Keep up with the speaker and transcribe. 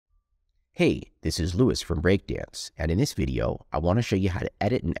Hey, this is Lewis from Breakdance, and in this video, I want to show you how to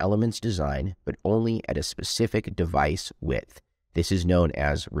edit an element's design, but only at a specific device width. This is known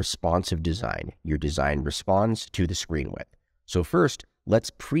as responsive design. Your design responds to the screen width. So first,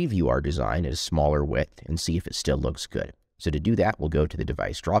 let's preview our design at a smaller width and see if it still looks good. So to do that, we'll go to the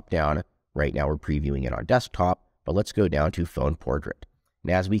device dropdown. Right now, we're previewing it on desktop, but let's go down to phone portrait.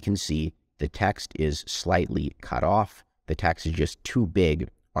 And as we can see, the text is slightly cut off. The text is just too big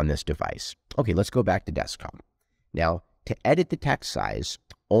on this device. Okay, let's go back to desktop. Now, to edit the text size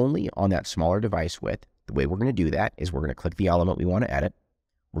only on that smaller device width, the way we're going to do that is we're going to click the element we want to edit.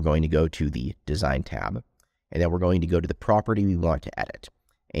 We're going to go to the Design tab, and then we're going to go to the property we want to edit.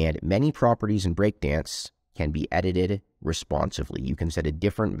 And many properties in Breakdance can be edited responsively. You can set a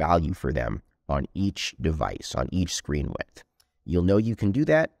different value for them on each device, on each screen width. You'll know you can do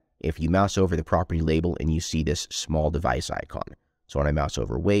that if you mouse over the property label and you see this small device icon. So when I mouse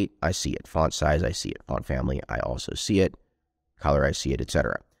over weight, I see it. Font size, I see it. Font family, I also see it. Color, I see it,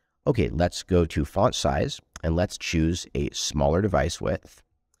 etc. Okay, let's go to font size and let's choose a smaller device width.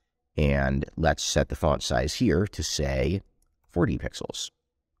 And let's set the font size here to say 40 pixels.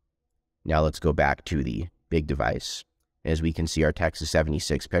 Now let's go back to the big device. As we can see, our text is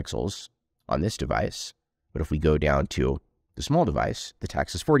 76 pixels on this device. But if we go down to the small device, the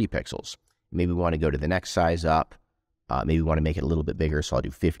text is 40 pixels. Maybe we want to go to the next size up. Maybe we want to make it a little bit bigger, so I'll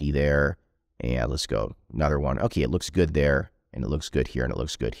do 50 there. And let's go another one. Okay, it looks good there, and it looks good here, and it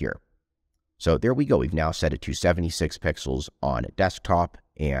looks good here. So there we go. We've now set it to 76 pixels on desktop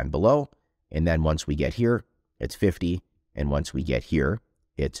and below. And then once we get here, it's 50. And once we get here,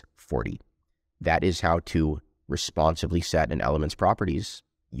 it's 40. That is how to responsively set an element's properties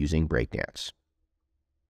using Breakdance.